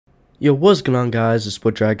Yo, what's going on, guys? It's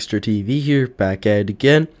DragsterTV here, back at it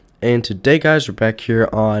again. And today, guys, we're back here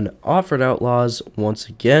on Offroad Outlaws once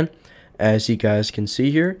again, as you guys can see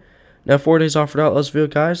here. Now, 4 days Offroad Outlaws video,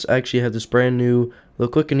 guys. I actually have this brand new,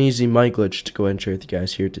 little quick and easy mic glitch to go ahead and share with you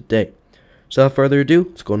guys here today. So, without further ado,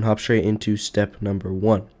 let's go and hop straight into step number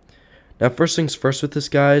 1. Now, first things first with this,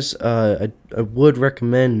 guys, I would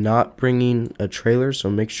recommend not bringing a trailer, so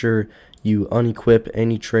make sure you unequip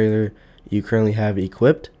any trailer you currently have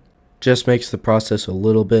equipped. Just makes the process a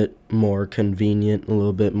little bit more convenient, a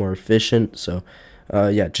little bit more efficient. So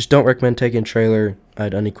yeah, just don't recommend taking a trailer.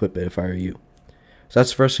 I'd unequip it if I were you. So that's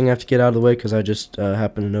the first thing I have to get out of the way, because I just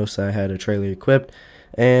happened to notice that I had a trailer equipped.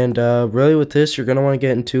 And really with this, you're going to want to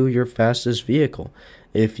get into your fastest vehicle.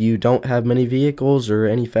 If you don't have many vehicles or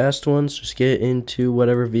any fast ones, just get into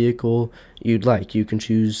whatever vehicle you'd like. You can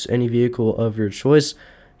choose any vehicle of your choice.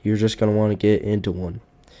 You're just going to want to get into one.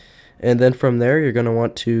 And then from there, you're going to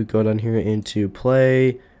want to go down here into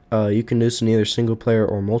play. You can do this in either single player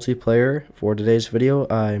or multiplayer. For today's video,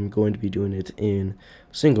 I'm going to be doing it in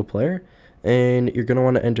single player. And you're going to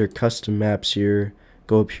want to enter custom maps here.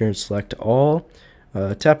 Go up here and select all.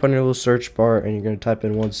 Tap on your little search bar, and you're going to type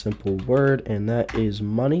in one simple word, and that is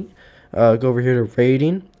money. Go over here to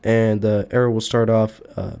rating, and the arrow will start off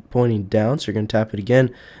pointing down. So you're going to tap it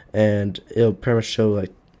again, and it'll pretty much show like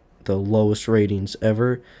the lowest ratings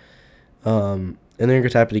ever. And then you're going to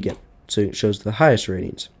tap it again, so it shows the highest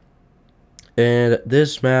ratings. And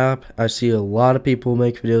this map, I see a lot of people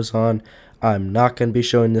make videos on. I'm not going to be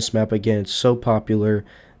showing this map again. It's so popular.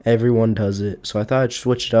 Everyone does it. So I thought I'd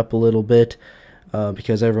switch it up a little bit,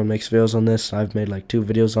 because everyone makes videos on this. I've made like 2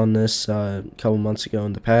 videos on this a couple months ago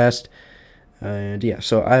in the past. And yeah,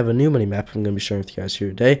 so I have a new money map I'm going to be sharing with you guys here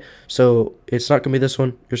today. So it's not going to be this one.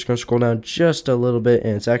 You're just going to scroll down just a little bit,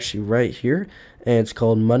 and it's actually right here. And it's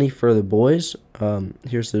called Money for the Boys.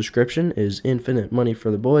 Here's the description: is infinite money for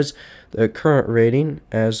the boys. The current rating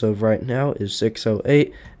as of right now is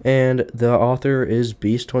 608, and the author is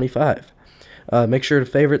Beast25. Make sure to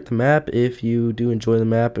favorite the map if you do enjoy the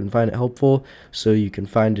map and find it helpful, so you can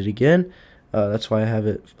find it again. That's why I have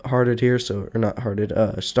it hearted here, so, or not hearted,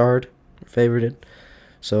 starred, favorited,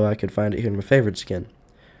 so I can find it here in my favorites again.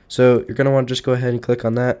 So you're going to want to just go ahead and click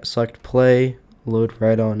on that, select play, load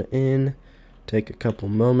right on in, take a couple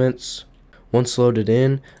moments. Once loaded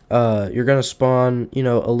in, you're going to spawn,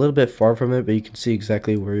 a little bit far from it, but you can see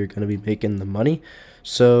exactly where you're going to be making the money.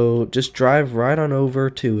 So just drive right on over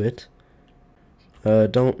to it.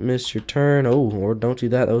 Don't miss your turn. Oh, or don't do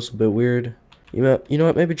that. That was a bit weird. You know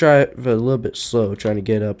what? Maybe drive a little bit slow, trying to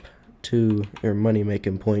get up to your money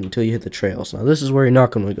making point until you hit the trails. Now this is where you're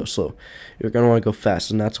not going to go slow. You're going to want to go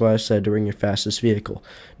fast, and that's why I said to bring your fastest vehicle.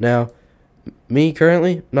 Now, me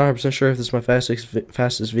currently, not 100% sure if this is my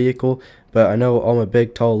fastest vehicle, but I know all my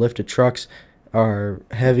big, tall, lifted trucks are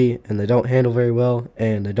heavy, and they don't handle very well,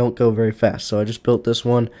 and they don't go very fast. So I just built this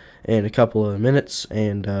one in a couple of minutes,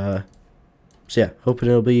 and so yeah, hoping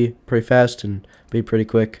it'll be pretty fast and be pretty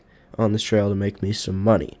quick on this trail to make me some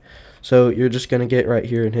money. So you're just going to get right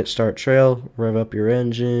here and hit start trail, rev up your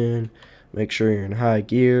engine, make sure you're in high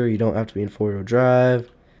gear, you don't have to be in 4-wheel drive,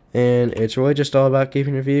 and it's really just all about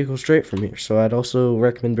keeping your vehicle straight from here. So I'd also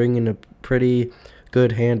recommend bringing a pretty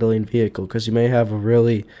good handling vehicle, because you may have a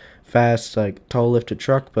really fast, like tall lifted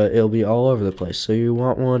truck, but it'll be all over the place. So you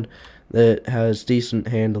want one that has decent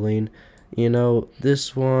handling.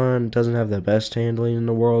 This one doesn't have the best handling in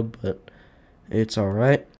the world, but it's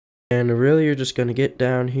alright. And really, you're just going to get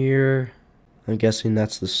down here. I'm guessing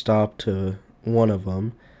that's the stop to one of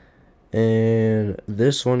them. And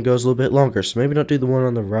this one goes a little bit longer, so maybe don't do the one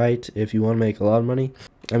on the right if you want to make a lot of money.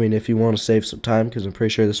 I mean, if you want to save some time, because I'm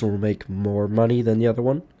pretty sure this one will make more money than the other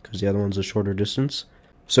one, because the other one's a shorter distance.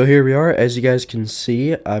 So here we are. As you guys can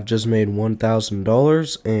see, I've just made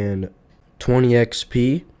 $1,000 and 20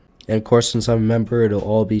 XP. And of course, since I'm a member, it'll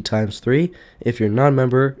all be ×3. If you're not a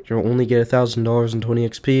member, you'll only get $1,000 and 20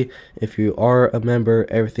 XP. If you are a member,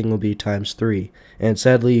 everything will be ×3. And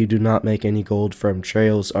sadly, you do not make any gold from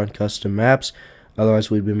trails on custom maps.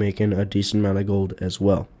 Otherwise, we'd be making a decent amount of gold as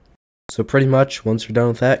well. So pretty much, once you're done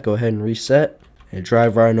with that, go ahead and reset. And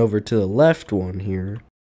drive right over to the left one here.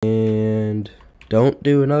 And don't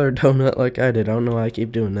do another donut like I did. I don't know why I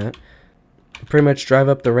keep doing that. Pretty much drive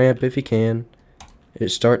up the ramp if you can. Hit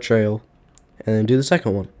start trail, and then do the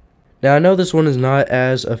second one. Now I know this one is not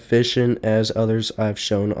as efficient as others I've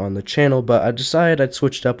shown on the channel, but I decided I'd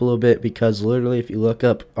switch it up a little bit, because literally if you look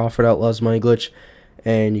up Offroad Outlaws money glitch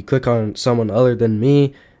and you click on someone other than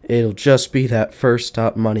me, it'll just be that first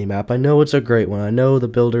stop money map. I know it's a great one. I know the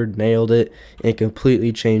builder nailed it and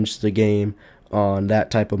completely changed the game on that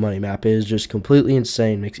type of money map. It is just completely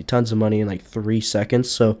insane. Makes you tons of money in like 3 seconds.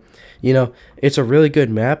 So, you know, it's a really good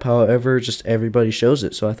map. However, just everybody shows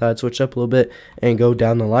it. So I thought I'd switch up a little bit and go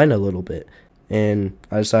down the line a little bit. And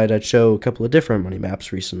I decided I'd show a couple of different money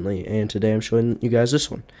maps recently. And today I'm showing you guys this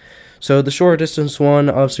one. So the short distance one,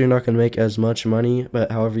 obviously you're not going to make as much money,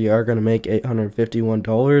 but however you are going to make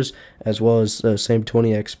 $851 as well as the same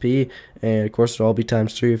 20 XP, and of course it'll all be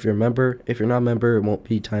times 3 if you're a member. If you're not a member, it won't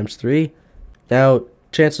be times 3. Now,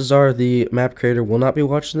 chances are the map creator will not be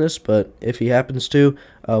watching this, but if he happens to,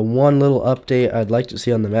 one little update I'd like to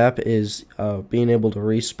see on the map is being able to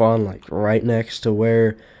respawn like right next to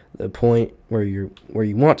where the point where you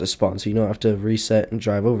want to spawn, so you don't have to reset and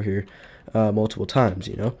drive over here multiple times,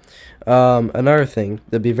 you know. Another thing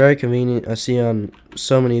that'd be very convenient, I see on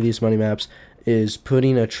so many of these money maps, is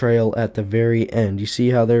putting a trail at the very end. You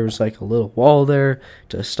see how there's like a little wall there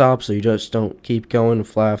to stop, so you just don't keep going and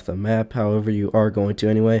fly off the map, however you are going to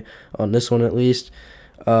anyway, on this one at least.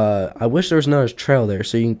 I wish there was another trail there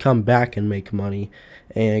so you can come back and make money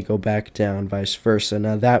and go back down, vice versa.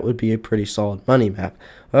 Now that would be a pretty solid money map.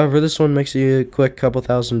 However, this one makes you a quick couple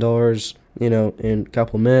 $1,000s, you know, in a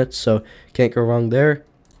couple minutes, so can't go wrong there.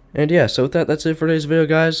 And yeah, so with that, that's it for today's video,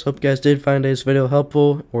 guys. Hope you guys did find today's video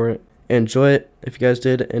helpful or enjoy it. If you guys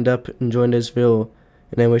did end up enjoying this video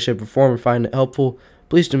in any way, shape, or form, or find it helpful,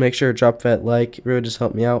 please do make sure to drop that like. It really just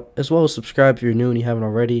helped me out, as well as subscribe if you're new and you haven't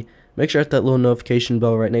already. Make sure to hit that little notification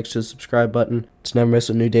bell right next to the subscribe button to never miss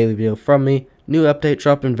a new daily video from me. New update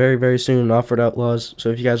dropping very, very soon on Offroad Outlaws, so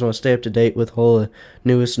if you guys want to stay up to date with all the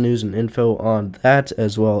newest news and info on that,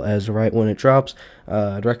 as well as right when it drops,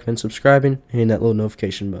 I'd recommend subscribing and hitting that little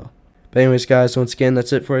notification bell. But anyways, guys, once again,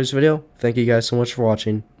 that's it for this video. Thank you guys so much for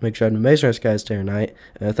watching. Make sure to have an amazing rest, guys, day or night.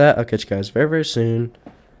 And with that, I'll catch you guys very, very soon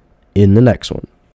in the next one.